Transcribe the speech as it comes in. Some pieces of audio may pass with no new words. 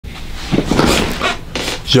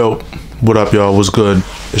Yo, what up, y'all? What's good?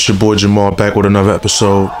 It's your boy Jamal back with another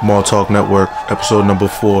episode, Mall Talk Network, episode number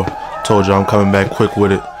 4. Told you I'm coming back quick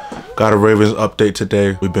with it. Got a Ravens update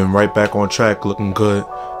today. We've been right back on track, looking good.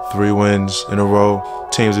 3 wins in a row.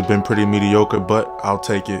 Teams have been pretty mediocre, but I'll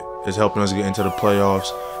take it. It's helping us get into the playoffs.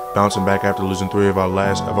 Bouncing back after losing 3 of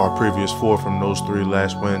our previous 4 from those 3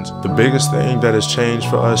 last wins. The biggest thing that has changed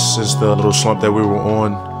for us since the little slump that we were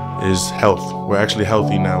on is health. We're actually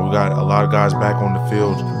healthy now. We got a lot of guys back on the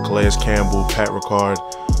field. Calais Campbell, Pat Ricard,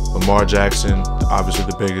 Lamar Jackson, obviously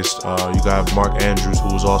the biggest. You got Mark Andrews,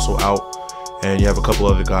 who was also out, and you have a couple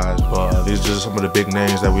other guys. But these are just some of the big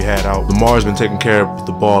names that we had out. Lamar's been taking care of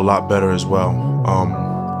the ball a lot better as well.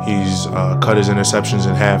 He's cut his interceptions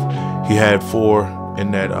in half. He had 4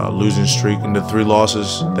 in that losing streak. In the 3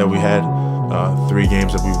 losses that we had, 3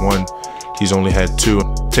 games that we won, he's only had 2.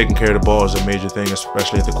 Taking care of the ball is a major thing,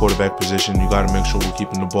 especially at the quarterback position. You got to make sure we're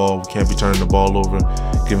keeping the ball. We can't be turning the ball over,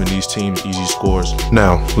 giving these teams easy scores.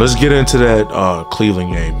 Now, let's get into that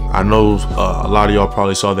Cleveland game. I know a lot of y'all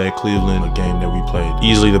probably saw that Cleveland game that we played.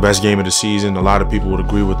 Easily the best game of the season. A lot of people would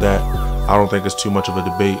agree with that. I don't think it's too much of a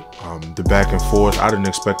debate. The back and forth, I didn't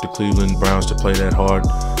expect the Cleveland Browns to play that hard.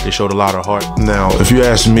 They showed a lot of heart. Now, if you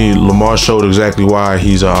ask me, Lamar showed exactly why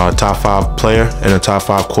he's a top 5 player and a top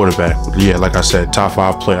 5 quarterback. Yeah, like I said, top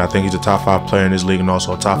 5 player. I think he's a top 5 player in this league and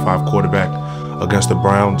also a top 5 quarterback against the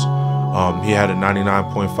Browns. He had a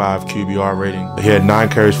 99.5 QBR rating. He had 9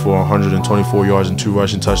 carries for 124 yards and 2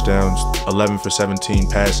 rushing touchdowns, 11 for 17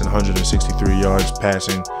 passing, 163 yards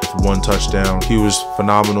passing with 1 touchdown. He was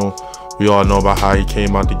phenomenal. We all know about how he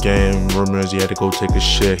came out the game. Rumors he had to go take a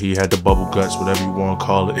shit. He had the bubble guts, whatever you want to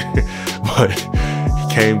call it. But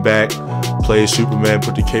he came back, played Superman,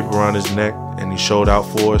 put the cape around his neck, and he showed out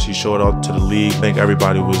for us. He showed out to the league. I think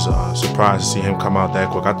everybody was surprised to see him come out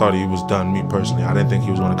that quick. I thought he was done, me personally. I didn't think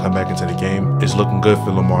he was going to come back into the game. It's looking good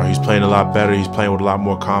for Lamar. He's playing a lot better. He's playing with a lot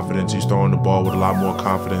more confidence. He's throwing the ball with a lot more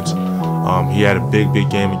confidence. He had a big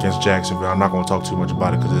game against Jacksonville. I'm not going to talk too much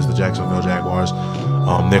about it because it's the Jacksonville Jaguars.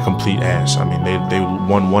 They're complete ass. I mean, they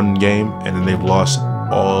won 1 game and then they've lost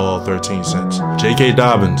all 13 since. J.K.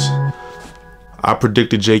 Dobbins. I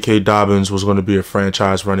predicted J.K. Dobbins was going to be a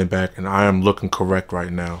franchise running back, and I am looking correct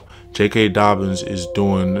right now. J.K. Dobbins is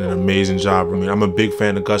doing an amazing job. I mean, I'm a big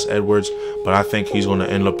fan of Gus Edwards, but I think he's going to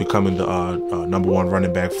end up becoming the #1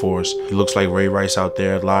 running back for us. He looks like Ray Rice out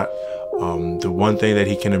there a lot. The one thing that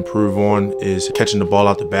he can improve on is catching the ball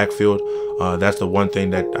out the backfield. That's the one thing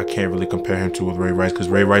that I can't really compare him to with Ray Rice, because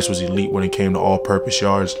Ray Rice was elite when it came to all-purpose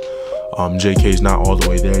yards. JK's not all the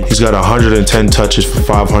way there. He's got 110 touches for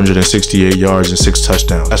 568 yards and 6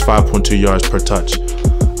 touchdowns. That's 5.2 yards per touch.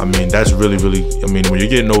 I mean, that's really, I mean, when you're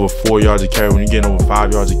getting over 4 yards a carry, when you're getting over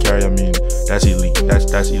 5 yards a carry, I mean, that's elite.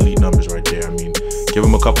 That's elite numbers right there. I mean, give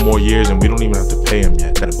him a couple more years and we don't even have to pay him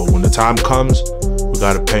yet. But when the time comes, we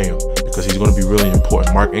got to pay him, because he's going to be really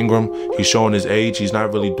important. Mark Ingram, he's showing his age. He's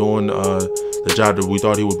not really doing the job that we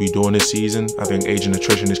thought he would be doing this season. I think age and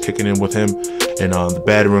attrition is kicking in with him, and the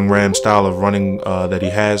battering ram style of running that he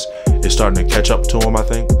has is starting to catch up to him, I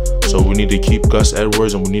think. So we need to keep Gus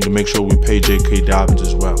Edwards, and we need to make sure we pay J.K. Dobbins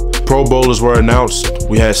as well. Pro Bowlers were announced.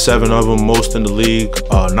 We had 7 of them, most in the league.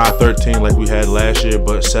 Not 13 like we had last year,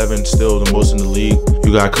 but 7 still the most in the league.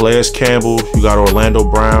 You got Calais Campbell, you got Orlando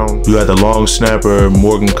Brown, you got the long snapper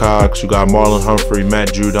Morgan Cox, you got Marlon Humphrey, Matt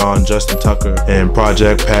Judon, Justin Tucker, and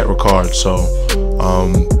Project Pat Ricard. So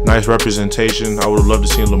nice representation. I would have loved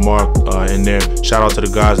to see Lamar in there. Shout out to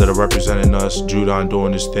the guys that are representing us. Judon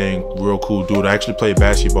doing his thing, real cool dude. I actually played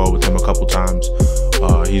basketball with him a couple times.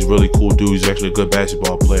 He's really cool dude. He's actually a good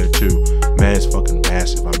basketball player too. Man's fucking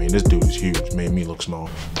massive. I mean, this dude is huge. Made me look small.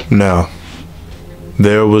 Now,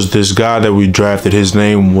 there was this guy that we drafted. His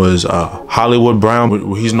name was Hollywood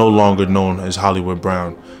Brown. He's no longer known as Hollywood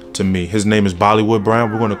Brown to me. His name is Bollywood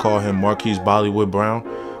Brown. We're going to call him Marquise Bollywood Brown,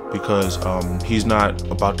 because he's not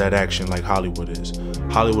about that action like Hollywood is.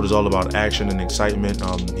 Hollywood is all about action and excitement.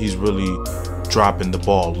 He's really dropping the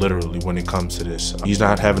ball, literally, when it comes to this. He's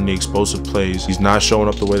not having the explosive plays. He's not showing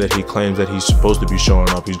up the way that he claims that he's supposed to be showing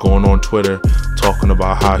up. He's going on Twitter talking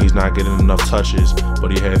about how he's not getting enough touches, but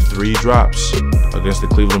he had 3 drops against the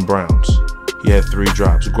Cleveland Browns. He had 3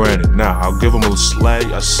 drops. Granted, now I'll give him a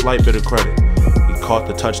slight bit of credit. He caught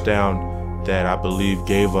the touchdown that I believe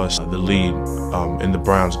gave us the lead in the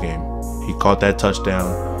Browns game. He caught that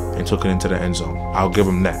touchdown and took it into the end zone. I'll give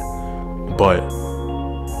him that. But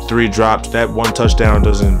 3 drops, that 1 touchdown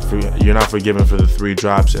you're not forgiven for the 3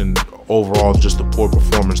 drops, and overall just the poor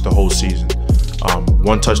performance the whole season.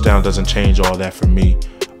 1 touchdown doesn't change all that for me.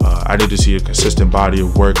 I need to see a consistent body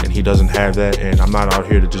of work, and he doesn't have that. And I'm not out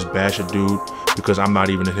here to just bash a dude because I'm not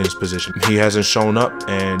even in his position. He hasn't shown up,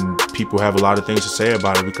 and people have a lot of things to say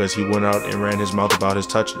about it because he went out and ran his mouth about his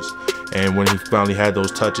touches. And when he finally had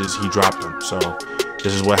those touches, he dropped them. So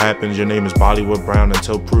this is what happens. Your name is Bollywood Brown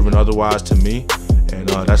until proven otherwise to me. And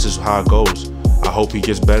that's just how it goes. I hope he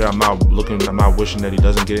gets better. I'm not wishing that he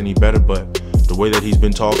doesn't get any better, but the way that he's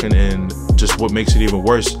been talking and just what makes it even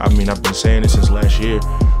worse. I mean, I've been saying it since last year.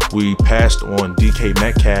 We passed on DK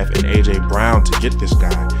Metcalf and AJ Brown to get this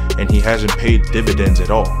guy, and he hasn't paid dividends at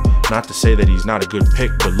all. Not to say that he's not a good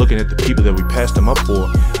pick, but looking at the people that we passed him up for,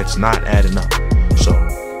 it's not adding up. So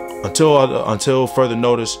until further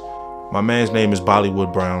notice, my man's name is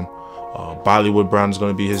Bollywood Brown. Bollywood Brown is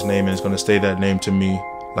going to be his name, and it's going to stay that name to me,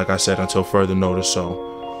 like I said, until further notice.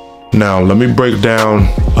 So now let me break down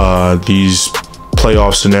these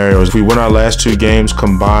playoff scenarios. If we win our last 2 games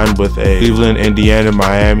combined with a Cleveland, Indiana,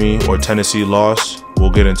 Miami, or Tennessee loss,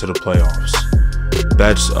 we'll get into the playoffs.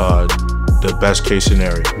 That's the best case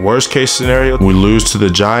scenario. Worst case scenario, we lose to the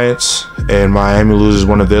Giants and Miami loses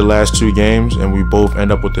one of their last 2 games and we both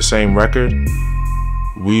end up with the same record.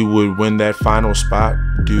 We would win that final spot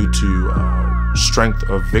due to strength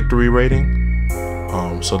of victory rating.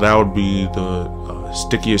 So that would be the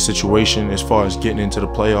stickiest situation as far as getting into the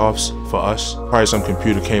playoffs for us. Probably some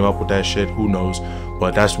computer came up with that shit, who knows,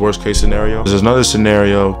 but that's worst case scenario. There's another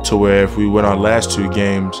scenario to where if we win our last 2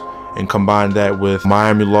 games and combine that with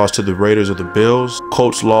Miami lost to the Raiders or the Bills,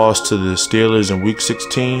 Colts lost to the Steelers in week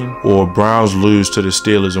 16, or Browns lose to the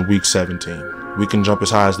Steelers in week 17. We can jump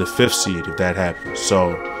as high as the 5th seed if that happens.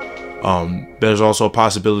 So there's also a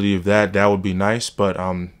possibility of that. That would be nice, but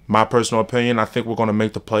my personal opinion, I think we're going to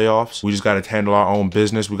make the playoffs. We just got to handle our own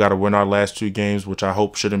business. We got to win our last 2 games, which I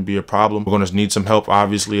hope shouldn't be a problem. We're going to need some help,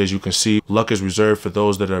 obviously, as you can see. Luck is reserved for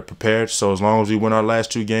those that are prepared. So as long as we win our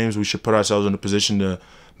last 2 games, we should put ourselves in a position to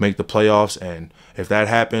make the playoffs. And if that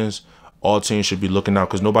happens, all teams should be looking out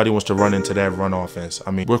because nobody wants to run into that run offense.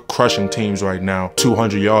 I mean, we're crushing teams right now,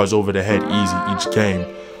 200 yards over the head easy each game.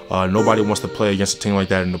 Nobody wants to play against a team like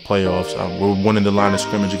that in the playoffs. We're winning the line of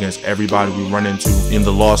scrimmage against everybody we run into. In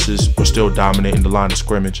the losses, we're still dominating the line of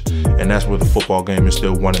scrimmage, and that's where the football game is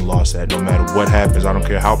still won and lost at. No matter what happens, I don't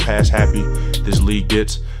care how pass happy this league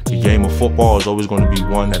gets, the game of football is always going to be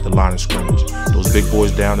won at the line of scrimmage. Those big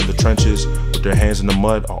boys down in the trenches with their hands in the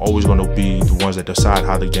mud are always going to be the ones that decide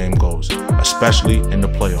how the game goes, especially in the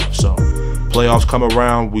playoffs. So playoffs come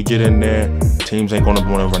around, we get in there, teams ain't going to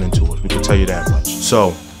want to run into us. We can tell you that much.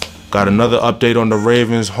 So got another update on the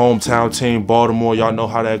Ravens hometown team, Baltimore. Y'all know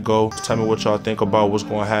how that go. Tell me what y'all think about what's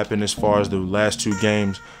going to happen as far as the last 2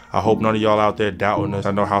 games. I hope none of y'all out there doubting us.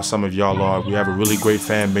 I know how some of y'all are. We have a really great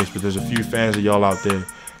fan base, but there's a few fans of y'all out there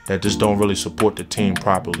that just don't really support the team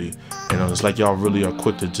properly. You know, it's like y'all really are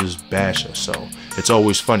quick to just bash us. So it's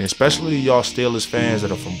always funny, especially y'all Steelers fans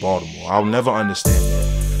that are from Baltimore. I'll never understand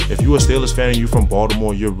that. If you're a Steelers fan and you're from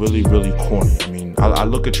Baltimore, you're really, really corny. I mean, I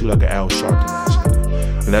look at you like an Al Sharpton ass nigga.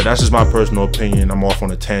 And that's just my personal opinion. I'm off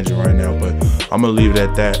on a tangent right now, but I'm gonna leave it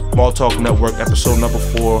at that. Small Talk Network, episode number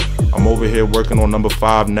 4. I'm over here working on number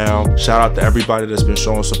 5 now. Shout out to everybody that's been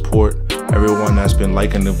showing support, everyone that's been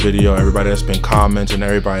liking the video, everybody that's been commenting,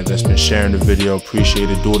 everybody that's been sharing the video. Appreciate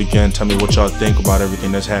it. Do it again. Tell me what y'all think about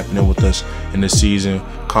everything that's happening with us in the season.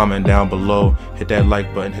 Comment down below. Hit that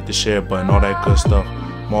like button, hit the share button, all that good stuff.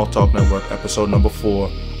 Small Talk Network, episode number 4.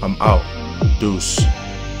 I'm out. Deuce.